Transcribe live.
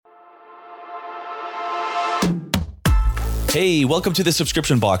Hey, welcome to the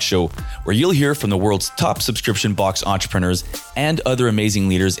Subscription Box Show, where you'll hear from the world's top subscription box entrepreneurs and other amazing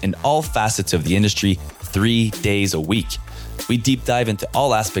leaders in all facets of the industry 3 days a week. We deep dive into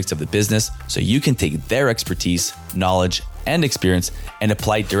all aspects of the business so you can take their expertise, knowledge, and experience and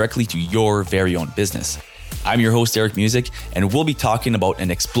apply it directly to your very own business. I'm your host, Eric Music, and we'll be talking about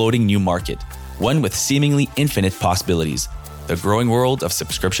an exploding new market, one with seemingly infinite possibilities, the growing world of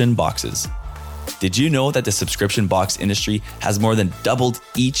subscription boxes. Did you know that the subscription box industry has more than doubled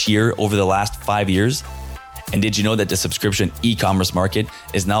each year over the last 5 years? And did you know that the subscription e-commerce market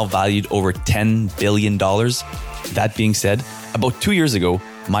is now valued over $10 billion? That being said, about 2 years ago,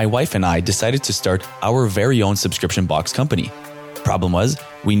 my wife and I decided to start our very own subscription box company. Problem was,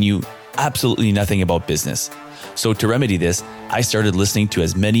 we knew absolutely nothing about business. So to remedy this, I started listening to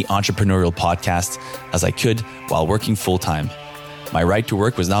as many entrepreneurial podcasts as I could while working full-time. My right to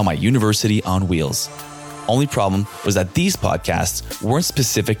work was now my university on wheels. Only problem was that these podcasts weren't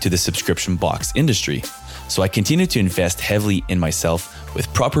specific to the subscription box industry. So I continued to invest heavily in myself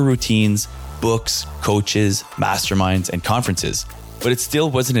with proper routines, books, coaches, masterminds, and conferences. But it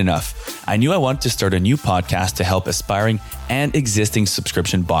still wasn't enough. I knew I wanted to start a new podcast to help aspiring and existing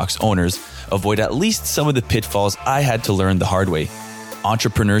subscription box owners avoid at least some of the pitfalls I had to learn the hard way.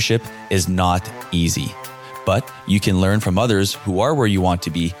 Entrepreneurship is not easy, but you can learn from others who are where you want to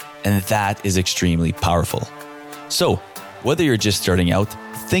be, and that is extremely powerful. So, whether you're just starting out,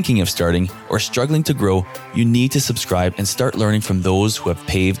 thinking of starting, or struggling to grow, you need to subscribe and start learning from those who have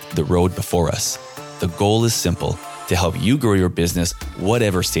paved the road before us. The goal is simple: to help you grow your business,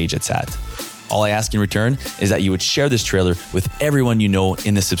 whatever stage it's at. All I ask in return is that you would share this trailer with everyone you know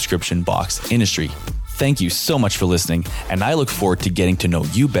in the subscription box industry. Thank you so much for listening, and I look forward to getting to know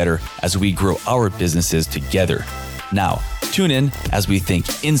you better as we grow our businesses together. Now, tune in as we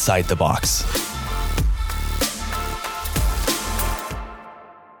think inside the box.